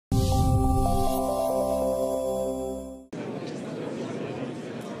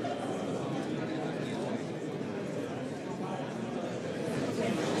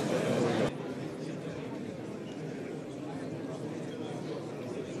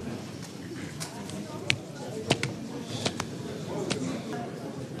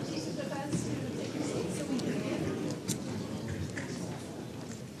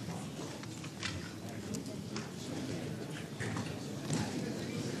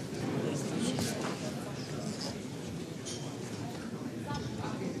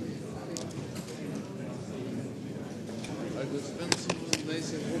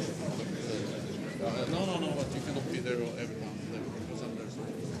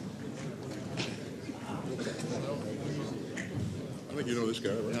think you know this guy,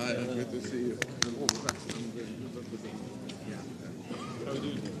 right? Yeah, good to see you. How do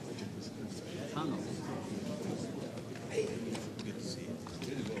you do? Hey, good to see you.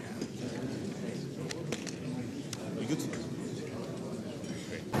 You good?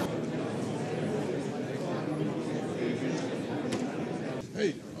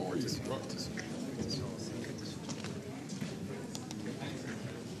 Hey, how are you?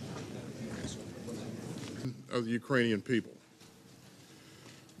 Of the Ukrainian people.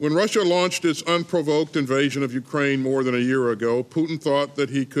 When Russia launched its unprovoked invasion of Ukraine more than a year ago, Putin thought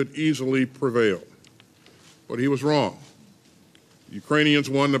that he could easily prevail. But he was wrong. The Ukrainians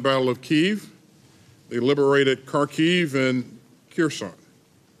won the Battle of Kyiv. They liberated Kharkiv and Kherson.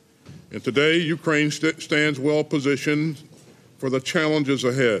 And today, Ukraine stands well positioned for the challenges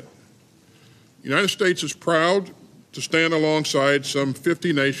ahead. The United States is proud to stand alongside some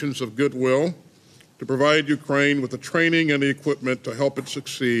 50 nations of goodwill to provide Ukraine with the training and the equipment to help it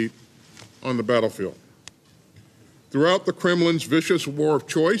succeed on the battlefield. Throughout the Kremlin's vicious war of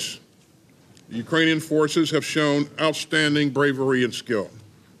choice, the Ukrainian forces have shown outstanding bravery and skill.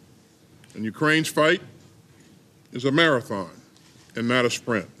 And Ukraine's fight is a marathon and not a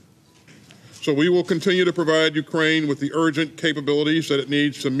sprint. So we will continue to provide Ukraine with the urgent capabilities that it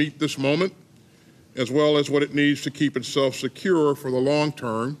needs to meet this moment, as well as what it needs to keep itself secure for the long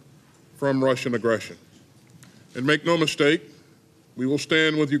term from Russian aggression. And make no mistake, we will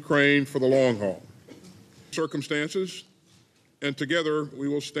stand with Ukraine for the long haul. Circumstances, and together we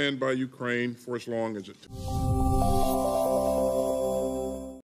will stand by Ukraine for as long as it takes.